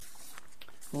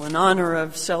Well, in honor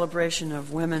of celebration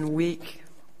of Women Week,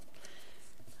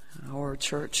 our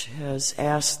church has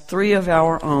asked 3 of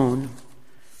our own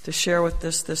to share with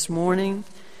us this morning.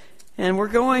 And we're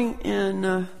going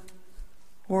in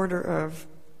order of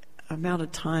amount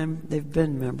of time they've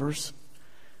been members.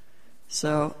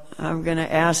 So I'm going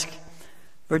to ask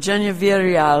Virginia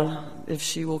Villarreal if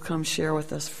she will come share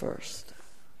with us first.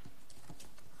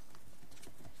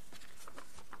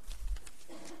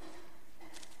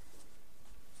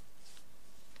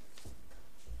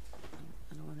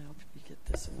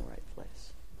 This in the right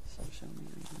place. So show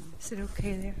me. Is it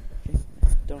okay there? Okay.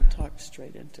 Don't talk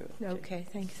straight into it. Okay.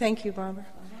 Thank you, Barbara.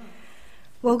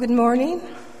 Well, good morning.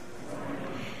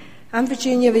 I'm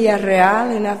Virginia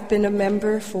Villarreal, and I've been a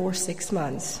member for 6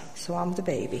 months, so I'm the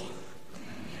baby.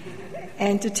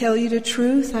 And to tell you the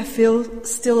truth, I feel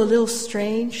still a little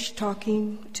strange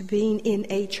talking to being in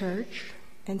a church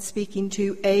and speaking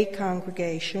to a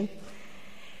congregation.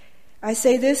 I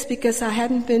say this because I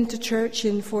hadn't been to church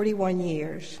in 41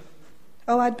 years.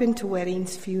 Oh, I'd been to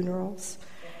weddings, funerals,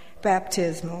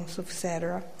 baptismals,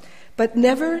 etc., but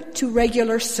never to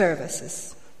regular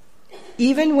services.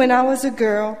 Even when I was a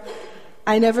girl,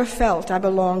 I never felt I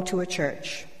belonged to a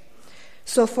church.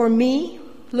 So for me,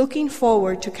 looking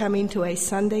forward to coming to a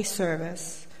Sunday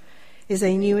service is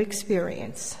a new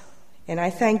experience, and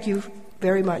I thank you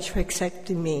very much for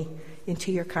accepting me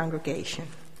into your congregation.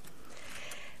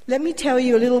 Let me tell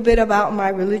you a little bit about my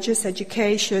religious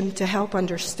education to help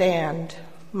understand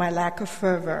my lack of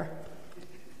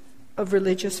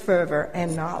religious fervor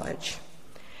and knowledge.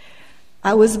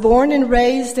 I was born and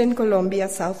raised in Colombia,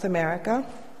 South America.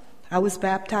 I was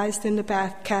baptized in the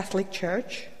Catholic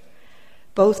Church.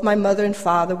 Both my mother and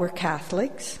father were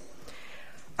Catholics.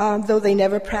 Though they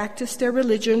never practiced their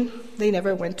religion, they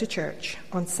never went to church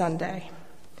on Sunday.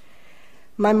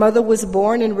 My mother was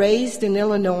born and raised in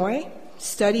Illinois,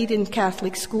 studied in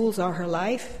Catholic schools all her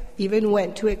life, even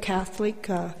went to a Catholic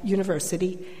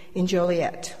university in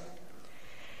Joliet.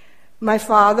 My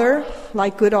father,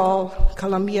 like good all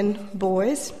Colombian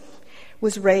boys,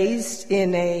 was raised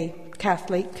in a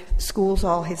Catholic schools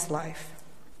all his life.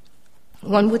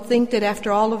 One would think that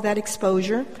after all of that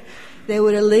exposure, they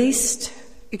would at least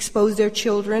expose their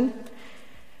children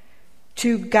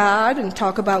to God and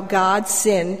talk about God,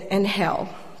 sin, and hell,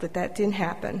 but that didn't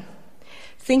happen.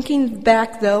 Thinking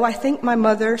back, though, I think my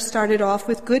mother started off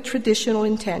with good traditional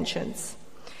intentions.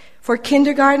 For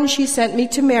kindergarten, she sent me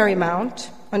to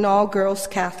Marymount, an all-girls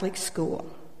Catholic school.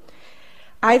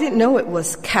 I didn't know it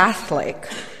was Catholic.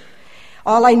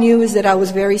 All I knew is that I was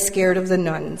very scared of the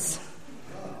nuns.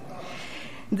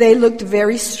 They looked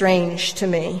very strange to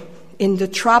me. In the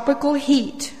tropical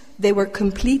heat, they were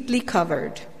completely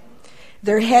covered.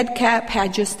 Their head cap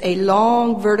had just a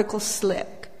long vertical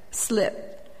slip,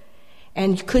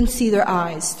 and you couldn't see their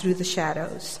eyes through the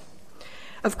shadows.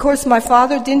 Of course, my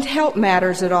father didn't help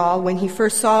matters at all when he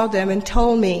first saw them and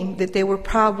told me that they were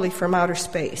probably from outer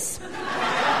space.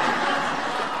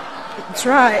 That's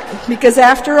right, because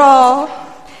after all,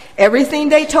 everything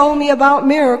they told me about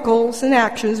miracles and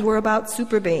actions were about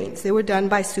super beings. They were done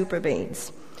by super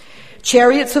beings.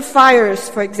 Chariots of fires,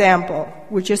 for example,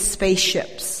 were just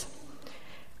spaceships.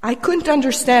 I couldn't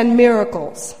understand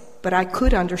miracles, but I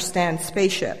could understand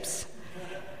spaceships.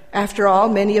 After all,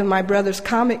 many of my brother's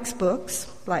comics books,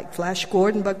 like Flash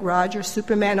Gordon, Buck Rogers,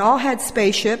 Superman, all had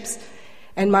spaceships,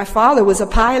 and my father was a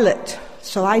pilot,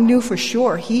 so I knew for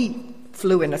sure he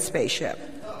flew in a spaceship.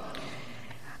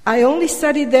 I only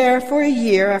studied there for a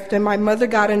year after my mother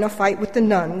got in a fight with the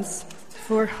nuns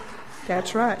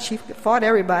that's right, she fought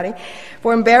everybody,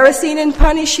 for embarrassing and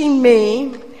punishing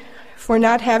me for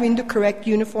not having the correct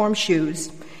uniform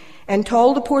shoes, and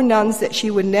told the poor nuns that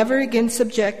she would never again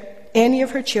subject any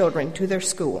of her children to their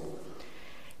school.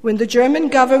 When the German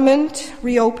government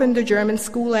reopened the German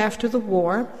school after the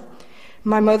war,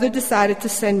 my mother decided to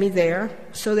send me there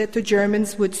so that the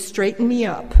Germans would straighten me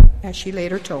up, as she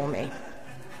later told me.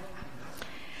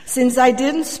 Since I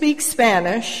didn't speak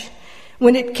Spanish,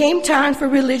 when it came time for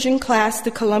religion class, the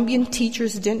Colombian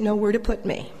teachers didn't know where to put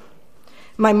me.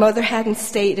 My mother hadn't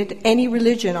stated any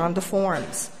religion on the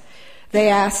forms. They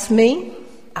asked me.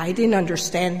 I didn't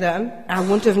understand them. I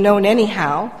wouldn't have known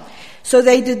anyhow. So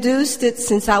they deduced that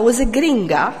since I was a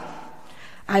gringa,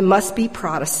 I must be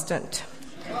Protestant.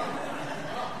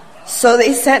 So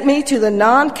they sent me to the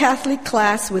non-Catholic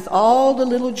class with all the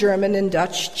little German and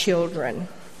Dutch children.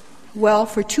 Well,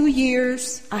 for 2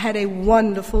 years, I had a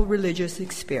wonderful religious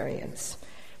experience.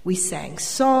 We sang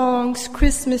songs,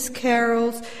 Christmas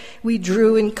carols. We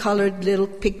drew and colored little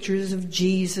pictures of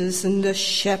Jesus and the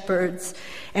shepherds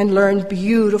and learned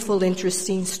beautiful,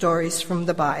 interesting stories from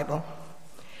the Bible.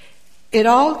 It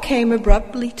all came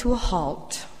abruptly to a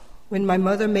halt when my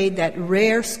mother made that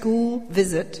rare school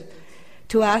visit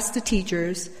to ask the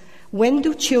teachers, when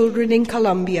do children in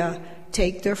Colombia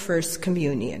take their first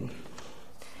communion?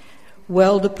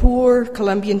 Well, the poor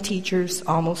Colombian teachers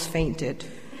almost fainted.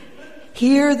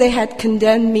 Here they had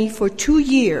condemned me for 2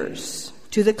 years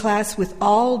to the class with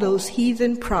all those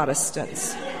heathen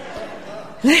Protestants.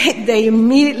 They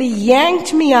immediately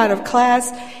yanked me out of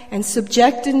class and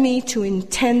subjected me to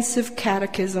intensive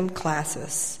catechism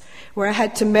classes, where I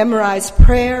had to memorize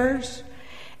prayers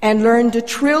and learn the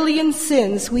trillion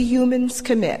sins we humans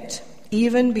commit,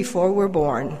 even before we're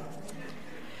born.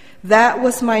 That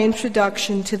was my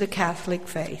introduction to the Catholic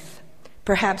faith.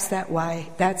 Perhaps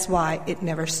that's why it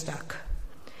never stuck.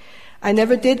 I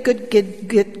never did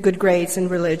good grades in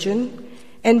religion,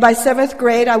 and by 7th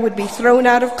grade I would be thrown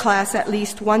out of class at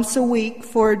least once a week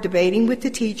for debating with the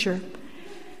teacher,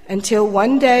 until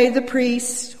one day the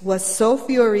priest was so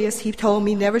furious he told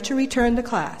me never to return to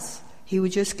class. He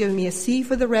would just give me a C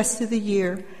for the rest of the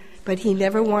year, but he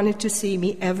never wanted to see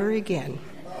me ever again.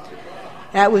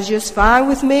 That was just fine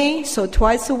with me, so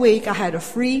twice a week I had a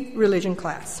free religion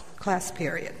class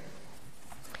period.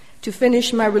 To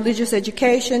finish my religious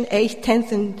education, 8th,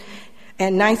 10th, and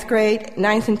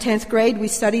 9th and 10th grade, we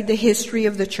studied the history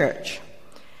of the church.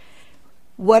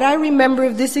 What I remember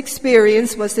of this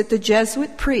experience was that the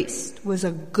Jesuit priest was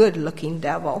a good-looking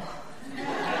devil.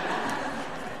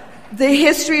 The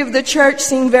history of the church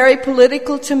seemed very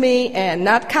political to me, and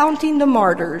not counting the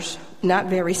martyrs, not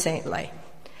very saintly.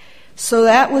 So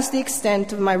that was the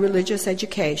extent of my religious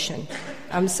education.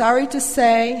 I'm sorry to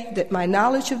say that my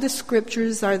knowledge of the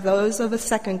scriptures are those of a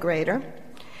 2nd grader,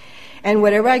 and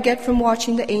whatever I get from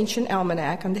watching the Ancient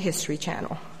Almanac on the History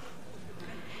Channel.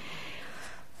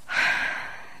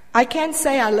 I can't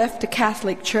say I left the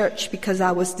Catholic Church because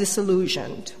I was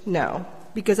disillusioned. No,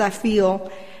 because I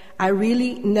feel I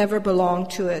really never belonged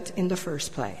to it in the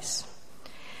first place.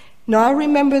 Now, I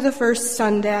remember the first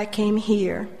Sunday I came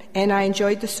here, and I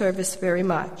enjoyed the service very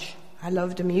much. I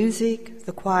loved the music,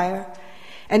 the choir,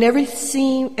 and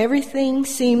everything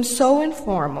seemed so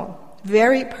informal,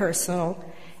 very personal,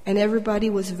 and everybody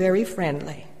was very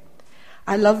friendly.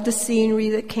 I loved the scenery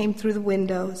that came through the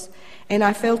windows, and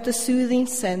I felt a soothing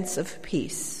sense of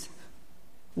peace.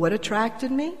 What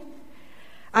attracted me?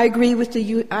 I agreed with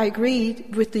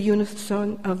the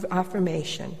unison of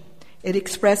affirmation. It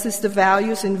expresses the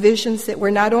values and visions that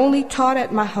were not only taught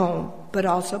at my home, but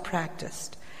also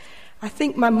practiced. I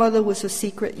think my mother was a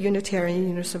secret Unitarian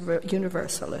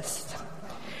Universalist.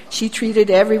 She treated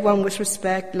everyone with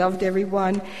respect, loved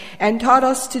everyone, and taught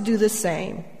us to do the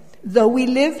same. Though we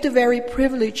lived a very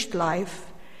privileged life,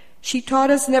 she taught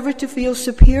us never to feel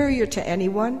superior to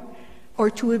anyone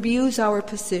or to abuse our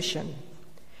position.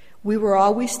 We were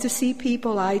always to see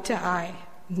people eye to eye,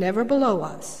 never below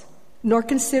us, nor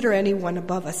consider anyone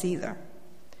above us either.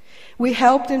 We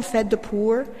helped and fed the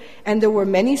poor, and there were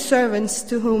many servants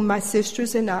to whom my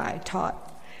sisters and I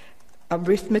taught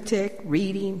arithmetic,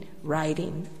 reading,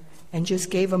 writing, and just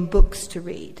gave them books to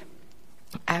read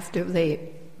after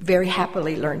they very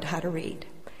happily learned how to read.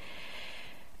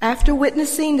 After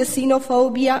witnessing the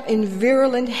xenophobia and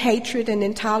virulent hatred and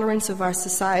intolerance of our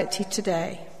society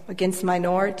today against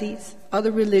minorities,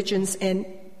 other religions, and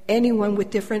anyone with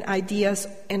different ideas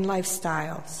and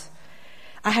lifestyles,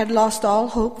 I had lost all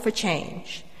hope for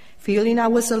change, feeling I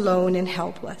was alone and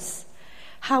helpless.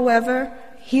 However,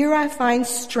 here I find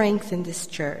strength in this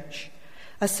church,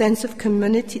 a sense of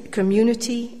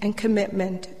community and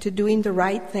commitment to doing the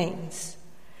right things,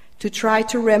 to try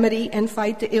to remedy and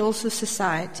fight the ills of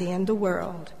society and the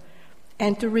world,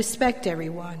 and to respect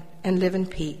everyone and live in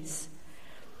peace.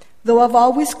 Though I've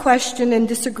always questioned and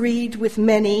disagreed with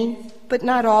many, but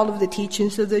not all of the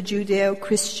teachings of the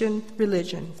Judeo-Christian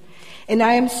religion, and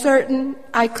I am certain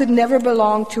I could never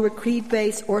belong to a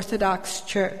creed-based Orthodox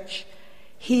church,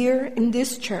 here in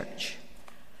this church,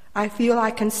 I feel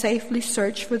I can safely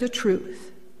search for the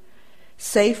truth,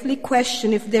 safely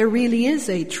question if there really is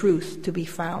a truth to be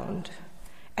found,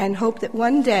 and hope that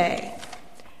one day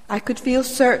I could feel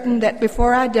certain that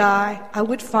before I die, I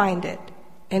would find it,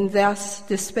 and thus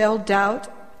dispel doubt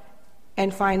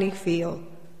and finally feel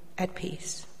at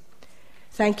peace.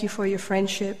 Thank you for your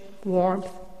friendship,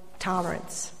 warmth,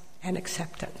 tolerance, and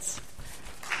acceptance.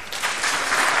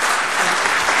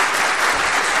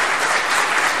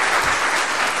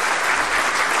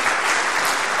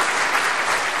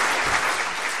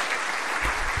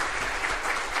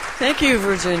 Thank you,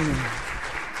 Virginia.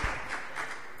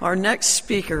 Our next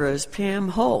speaker is Pam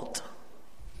Holt.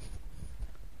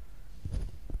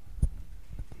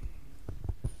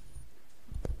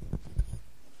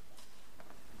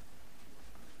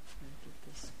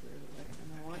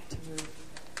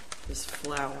 this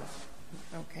flower.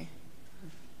 Okay.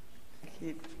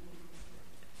 Keep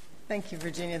Thank you,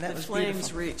 Virginia. That the was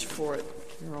flames beautiful. reach for it,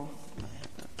 Carol.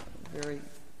 Very.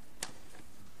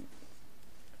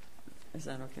 Is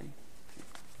that okay?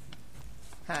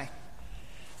 Hi.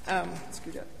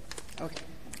 Scoot up. Okay.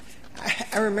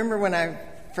 I remember when I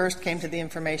first came to the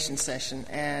information session,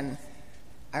 and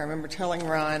I remember telling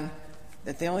Ron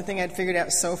that the only thing I'd figured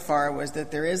out so far was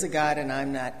that there is a God and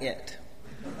I'm not it.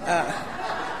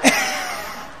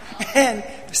 And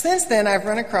since then, I've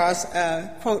run across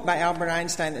a quote by Albert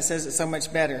Einstein that says it so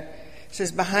much better. It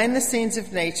says, "Behind the scenes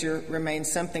of nature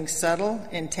remains something subtle,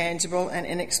 intangible, and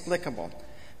inexplicable.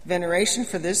 Veneration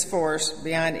for this force,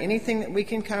 beyond anything that we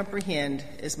can comprehend,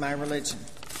 is my religion."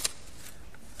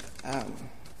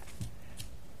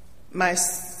 My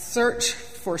search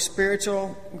for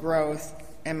spiritual growth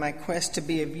and my quest to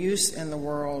be of use in the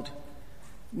world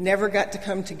never got to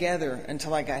come together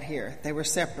until I got here. They were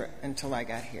separate until I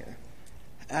got here.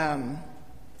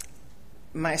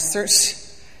 My search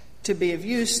to be of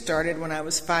use started when I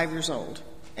was 5 years old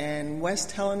in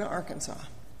West Helena, Arkansas.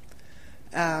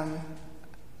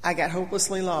 I got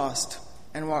hopelessly lost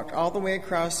and walked all the way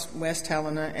across West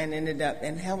Helena and ended up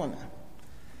in Helena.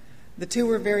 The two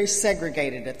were very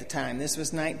segregated at the time. This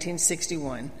was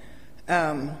 1961.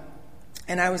 And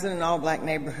I was in an all-black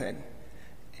neighborhood.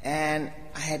 And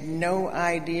I had no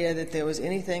idea that there was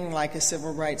anything like a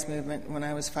civil rights movement when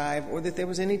I was 5, or that there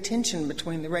was any tension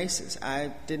between the races. I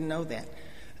didn't know that.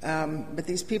 But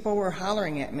these people were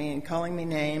hollering at me and calling me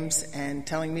names and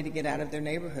telling me to get out of their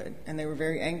neighborhood. And they were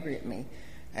very angry at me.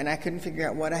 And I couldn't figure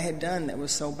out what I had done that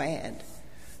was so bad.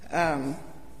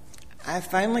 I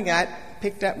finally got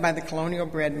picked up by the colonial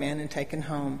bread men and taken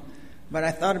home. But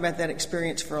I thought about that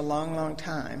experience for a long, long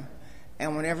time.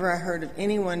 And whenever I heard of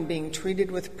anyone being treated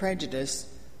with prejudice,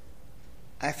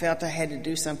 I felt I had to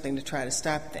do something to try to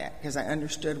stop that, because I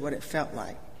understood what it felt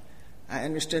like. I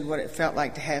understood what it felt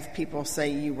like to have people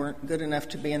say you weren't good enough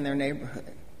to be in their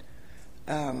neighborhood.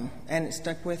 And it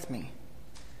stuck with me.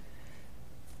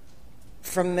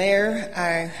 From there,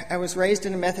 I was raised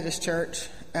in a Methodist church,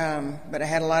 but I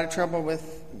had a lot of trouble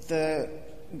with the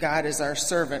God as our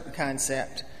servant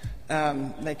concept.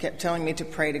 They kept telling me to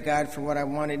pray to God for what I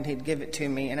wanted and He'd give it to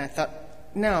me. And I thought,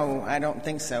 no, I don't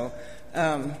think so.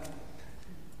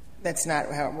 That's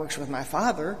not how it works with my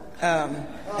father. And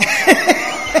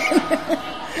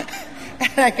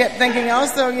I kept thinking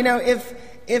also,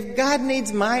 if God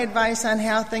needs my advice on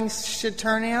how things should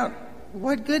turn out,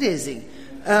 what good is He?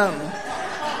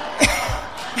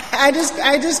 I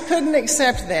just couldn't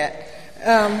accept that.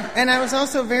 And I was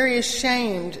also very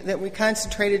ashamed that we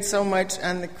concentrated so much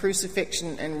on the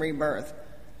crucifixion and rebirth.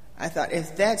 I thought,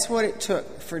 if that's what it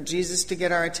took for Jesus to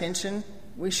get our attention,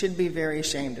 we should be very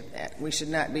ashamed of that. We should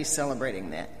not be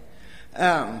celebrating that.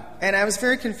 And I was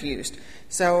very confused.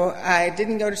 So I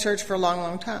didn't go to church for a long,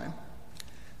 long time.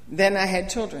 Then I had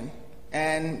children,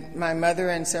 and my mother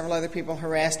and several other people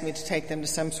harassed me to take them to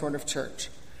some sort of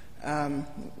church.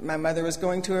 My mother was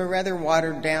going to a rather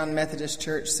watered-down Methodist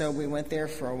church, so we went there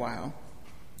for a while,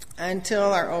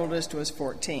 until our oldest was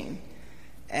 14.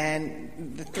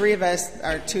 And the three of us,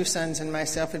 our two sons and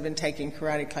myself, had been taking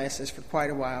karate classes for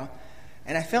quite a while.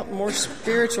 And I felt more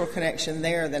spiritual connection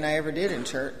there than I ever did in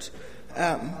church.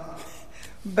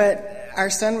 But our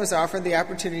son was offered the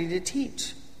opportunity to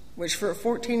teach, which for a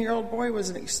 14-year-old boy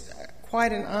was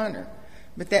quite an honor.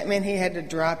 But that meant he had to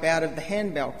drop out of the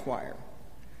handbell choir.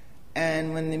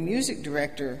 And when the music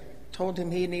director told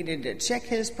him he needed to check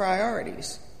his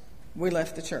priorities, we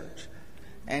left the church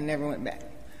and never went back.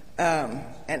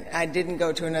 And I didn't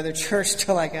go to another church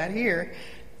till I got here,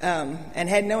 and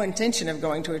had no intention of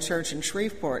going to a church in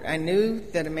Shreveport. I knew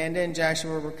that Amanda and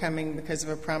Joshua were coming because of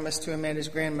a promise to Amanda's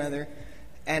grandmother,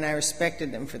 and I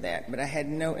respected them for that, but I had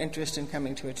no interest in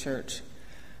coming to a church.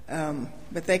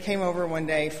 But they came over one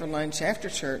day for lunch after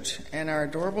church, and our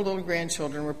adorable little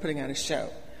grandchildren were putting on a show.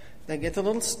 They get the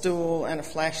little stool and a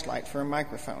flashlight for a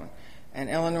microphone.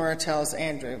 And Eleanor tells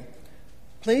Andrew,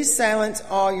 "Please silence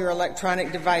all your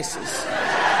electronic devices."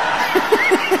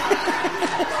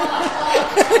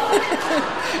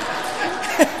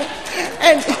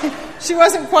 And she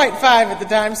wasn't quite 5 at the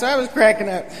time, so I was cracking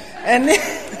up. And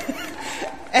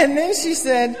then she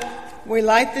said, "We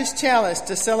light this chalice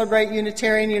to celebrate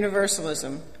Unitarian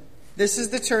Universalism. This is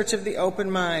the church of the open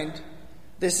mind.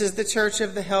 This is the church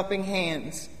of the helping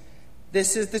hands.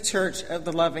 This is the church of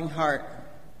the loving heart."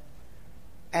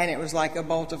 And it was like a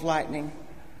bolt of lightning.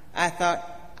 I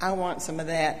thought, I want some of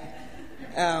that.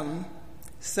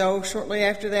 So shortly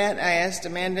after that, I asked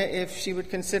Amanda if she would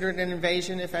consider it an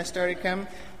invasion if I started coming.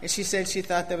 And she said she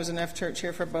thought there was enough church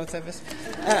here for both of us.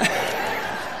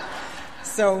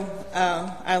 So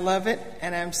I love it,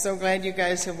 and I'm so glad you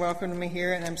guys have welcomed me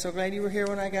here, and I'm so glad you were here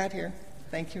when I got here.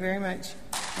 Thank you very much.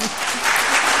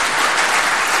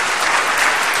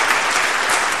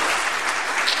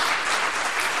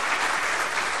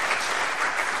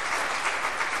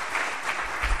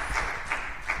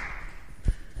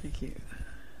 Thank you.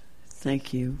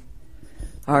 Thank you.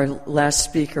 Our last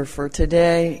speaker for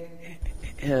today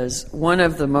is one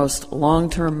of the most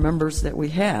long-term members that we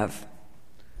have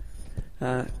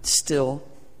still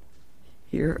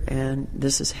here, and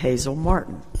this is Hazel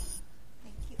Martin.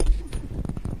 Thank you.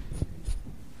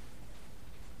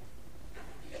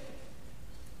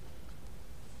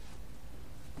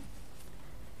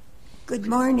 Good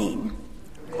morning,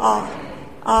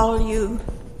 all you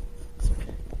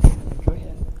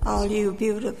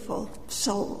beautiful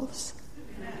souls.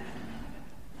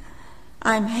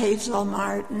 I'm Hazel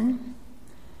Martin.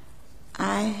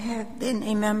 I have been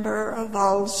a member of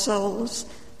All Souls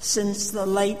since the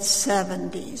late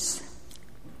 70s.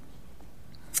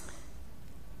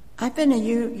 I've been a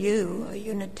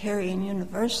Unitarian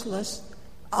Universalist,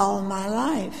 all my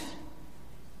life.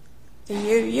 The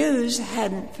UUs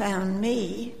hadn't found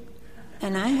me,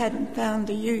 and I hadn't found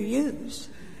the UUs.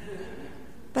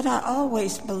 But I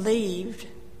always believed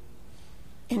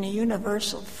in a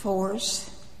universal force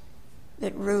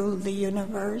that ruled the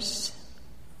universe,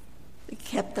 that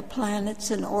kept the planets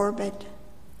in orbit,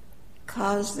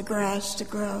 caused the grass to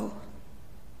grow.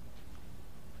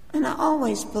 And I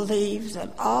always believed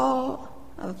that all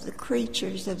of the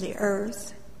creatures of the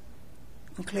earth,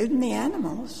 including the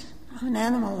animals, I'm an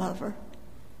animal lover,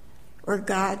 were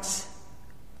God's,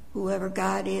 whoever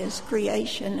God is,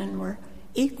 creation, and were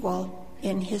equal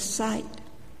in His sight.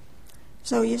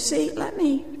 So you see, let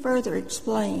me further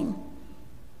explain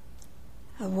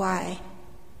why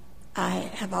I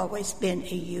have always been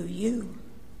a UU.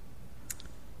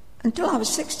 Until I was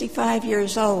 65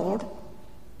 years old,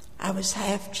 I was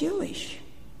half Jewish.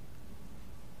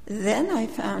 Then I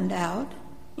found out,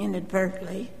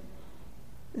 inadvertently,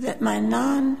 that my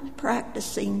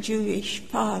non-practicing Jewish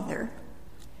father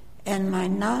and my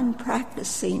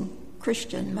non-practicing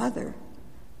Christian mother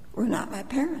were not my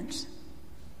parents.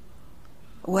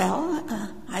 Well,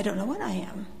 I don't know what I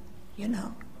am,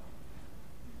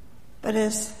 But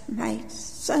as my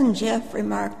son Jeff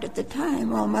remarked at the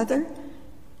time, well, Mother,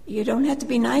 you don't have to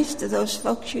be nice to those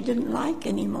folks you didn't like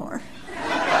anymore.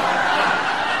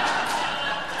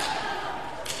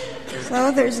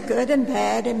 So there's good and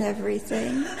bad in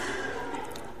everything.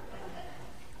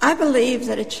 I believe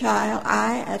that a child,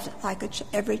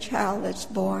 every child that's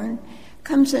born,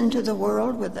 comes into the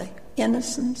world with an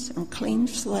innocence and clean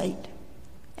slate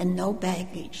and no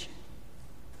baggage.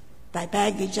 By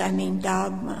baggage, I mean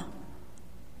dogma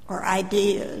or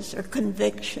ideas or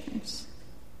convictions.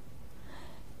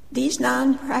 These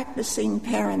non-practicing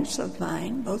parents of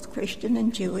mine, both Christian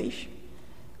and Jewish,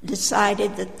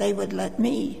 decided that they would let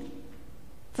me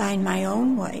find my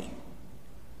own way.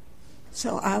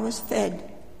 So I was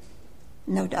fed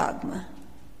no dogma.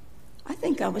 I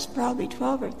think I was probably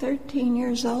 12 or 13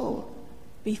 years old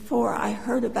before I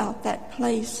heard about that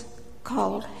place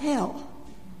called hell.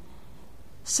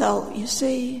 So, you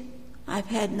see, I've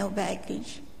had no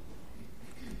baggage.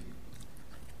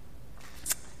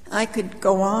 I could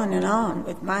go on and on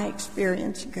with my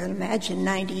experience. You can imagine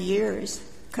 90 years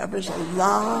covers a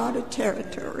lot of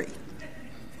territory.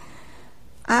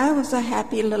 I was a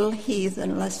happy little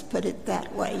heathen, let's put it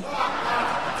that way.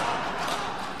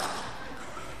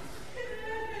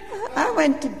 I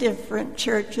went to different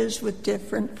churches with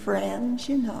different friends,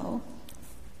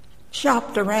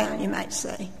 shopped around, you might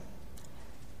say.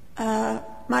 My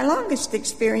longest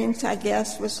experience, I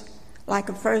guess, was like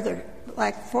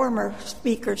former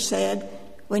speaker said,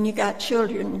 when you got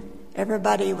children,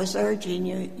 everybody was urging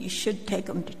you should take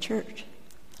them to church.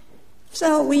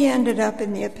 So we ended up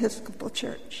in the Episcopal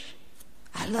Church.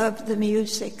 I loved the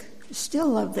music, still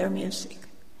love their music.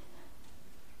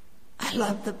 I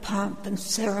love the pomp and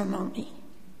ceremony.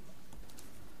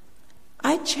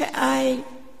 I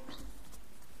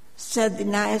said the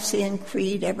Nicene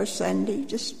Creed every Sunday,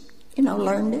 just,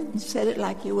 learned it and said it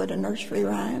like you would a nursery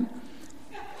rhyme.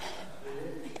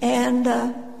 And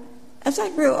as I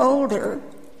grew older,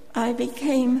 I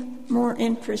became more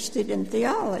interested in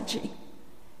theology.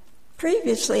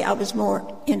 Previously, I was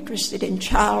more interested in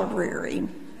child rearing,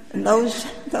 and those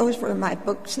were my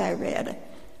books I read.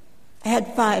 I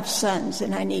had 5 sons,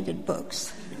 and I needed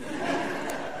books.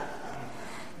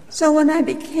 So when I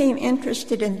became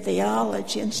interested in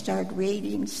theology and started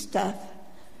reading stuff,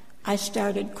 I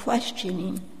started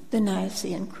questioning the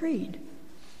Nicene Creed.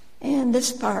 And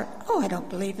this part, I don't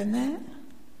believe in that.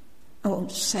 I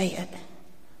won't say it.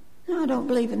 No, I don't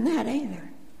believe in that either.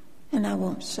 And I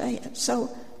won't say it.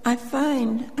 So I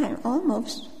find I'm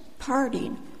almost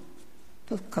partied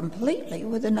completely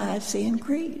with the Nicene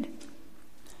Creed.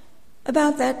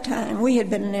 About that time, we had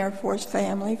been an Air Force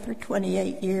family for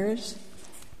 28 years,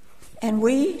 and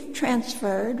we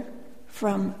transferred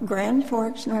from Grand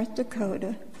Forks, North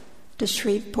Dakota, to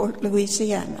Shreveport,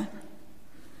 Louisiana.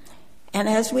 And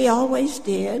as we always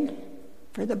did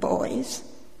for the boys,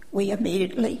 we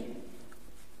immediately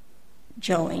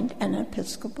joined an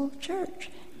Episcopal church.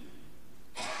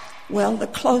 Well, the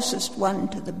closest one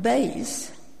to the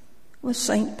base was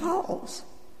St. Paul's,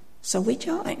 so we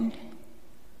joined.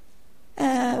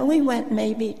 We went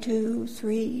maybe 2,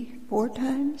 3, 4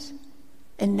 times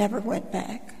and never went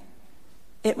back.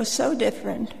 It was so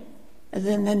different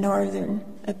than the northern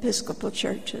Episcopal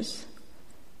churches.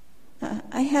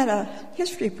 I had a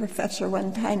history professor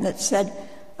one time that said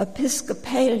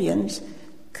Episcopalians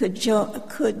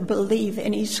could believe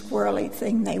any squirrely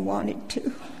thing they wanted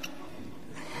to.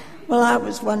 Well, I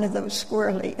was one of those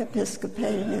squirrely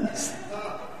Episcopalians.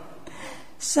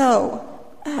 So,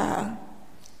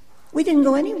 we didn't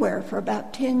go anywhere for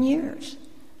about 10 years.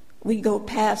 We'd go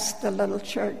past the little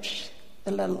church,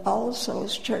 the little All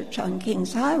Souls Church on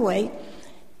Kings Highway,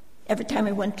 every time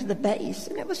we went to the base.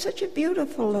 And it was such a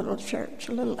beautiful little church,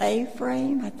 a little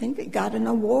A-frame. I think it got an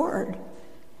award.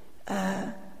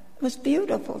 It was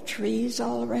beautiful, trees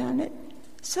all around it.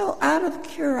 So out of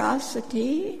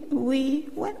curiosity, we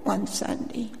went one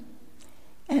Sunday,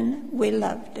 and we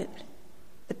loved it.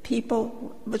 The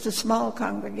people, it was a small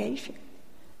congregation.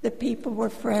 The people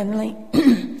were friendly.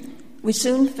 We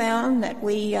soon found that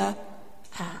we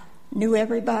knew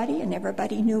everybody, and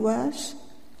everybody knew us.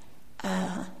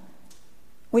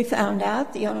 We found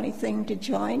out the only thing to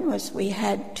join was we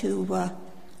had to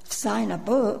sign a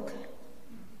book.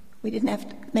 We didn't have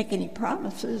to make any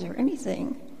promises or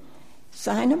anything.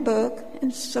 Sign a book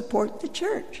and support the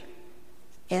church.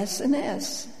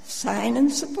 S&S, sign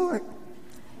and support.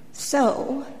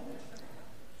 So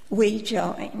we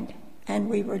joined, and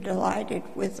we were delighted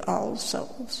with All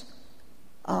Souls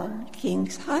on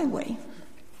Kings Highway.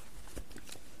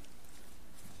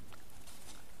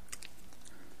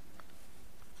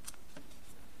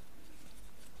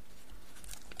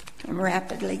 I'm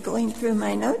rapidly going through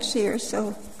my notes here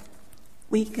so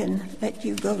we can let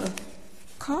you go to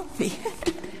coffee.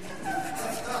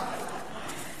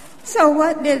 So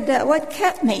what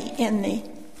kept me in the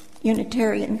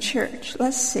Unitarian Church?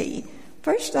 Let's see.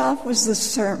 First off was the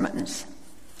sermons.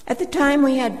 At the time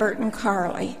we had Burton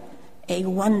Carley, a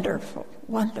wonderful,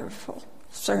 wonderful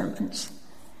sermons.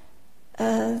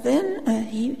 Then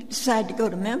he decided to go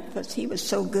to Memphis. He was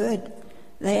so good.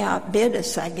 They outbid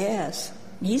us, I guess.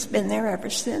 He's been there ever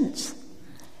since.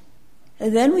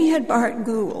 And then we had Bart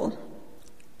Gould,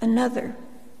 another,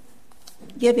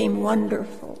 giving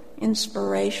wonderful,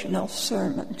 inspirational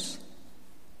sermons.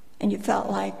 And you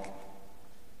felt like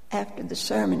after the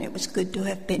sermon it was good to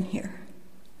have been here.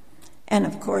 And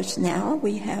of course now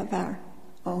we have our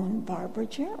own Barbara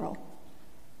Gerald,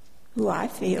 who I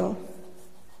feel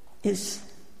is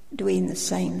doing the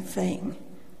same thing.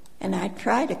 And I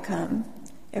try to come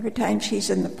every time she's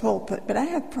in the pulpit, but I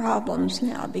have problems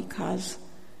now because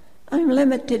I'm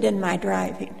limited in my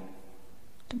driving.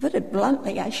 To put it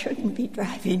bluntly, I shouldn't be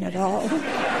driving at all.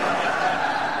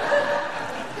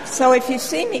 So if you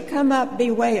see me come up,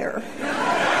 beware.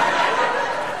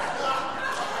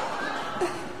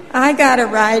 I got a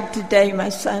ride today my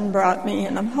son brought me,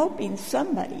 and I'm hoping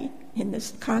somebody in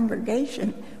this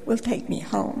congregation will take me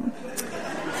home.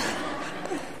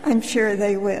 I'm sure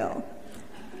they will.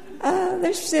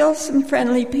 There's still some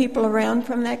friendly people around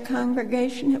from that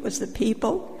congregation. It was the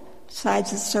people.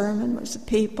 Besides the sermon, was the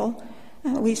people.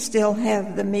 We still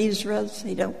have the Misras.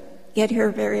 They don't get here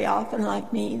very often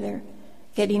like me. They're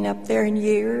getting up there in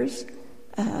years.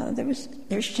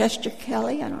 There's Chester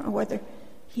Kelly. I don't know whether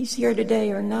he's here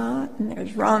today or not. And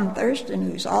there's Ron Thurston,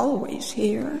 who's always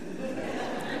here.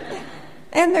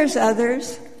 And there's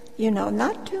others.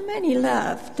 Not too many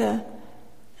left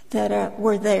that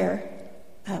were there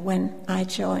when I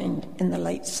joined in the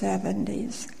late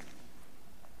 70s.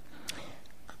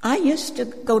 I used to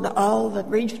go to all the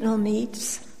regional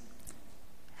meets.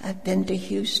 I've been to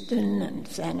Houston and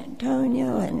San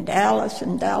Antonio and Dallas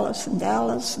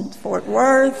and Fort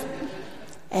Worth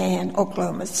and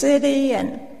Oklahoma City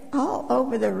and all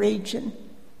over the region,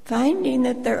 finding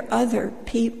that there are other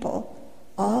people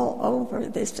all over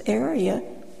this area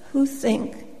who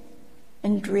think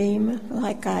and dream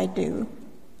like I do.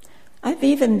 I've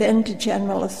even been to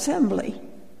General Assembly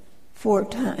 4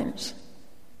 times.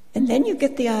 And then you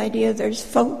get the idea there's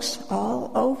folks all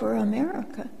over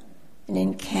America and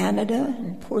in Canada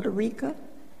and Puerto Rico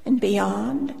and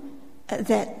beyond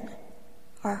that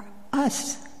are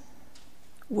us.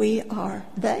 We are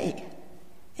they.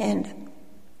 And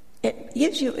it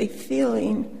gives you a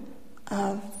feeling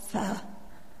of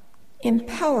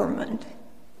empowerment.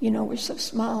 You know, we're so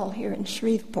small here in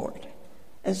Shreveport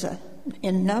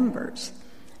in numbers.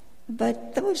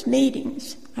 But those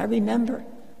meetings, I remember,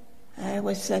 I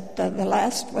was at the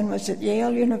last one was at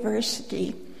Yale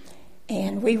University,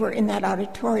 and we were in that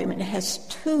auditorium, and it has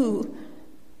 2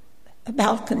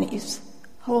 balconies,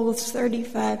 holds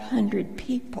 3,500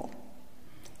 people.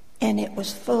 And it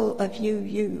was full of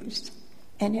UUs,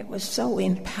 and it was so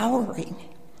empowering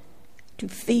to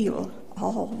feel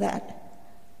all that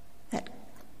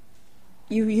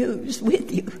UUs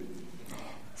with you.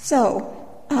 So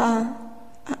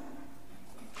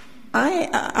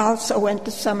I also went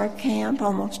to summer camp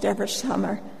almost every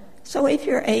summer. So if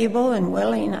you're able and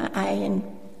willing, I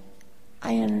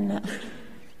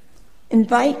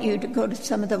invite you to go to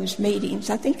some of those meetings.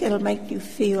 I think it'll make you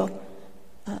feel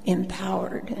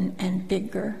empowered and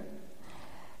bigger.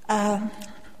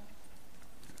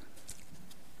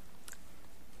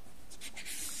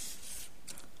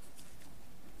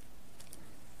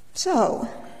 So,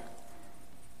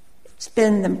 it's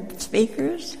been the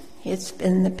speakers, it's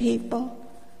been the people,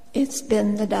 it's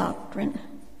been the doctrine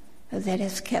that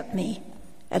has kept me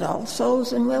at All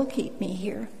Souls and will keep me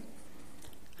here.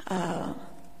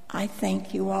 I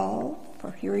thank you all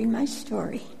for hearing my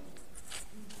story.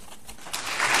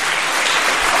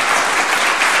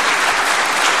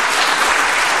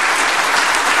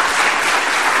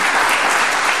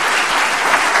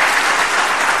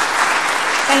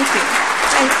 Thank you.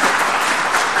 Thank you.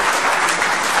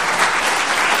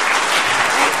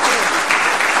 Thank you.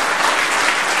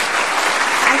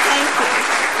 I thank you.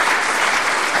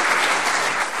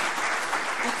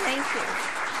 I thank you.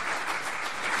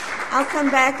 I'll come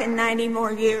back in 90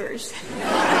 more years.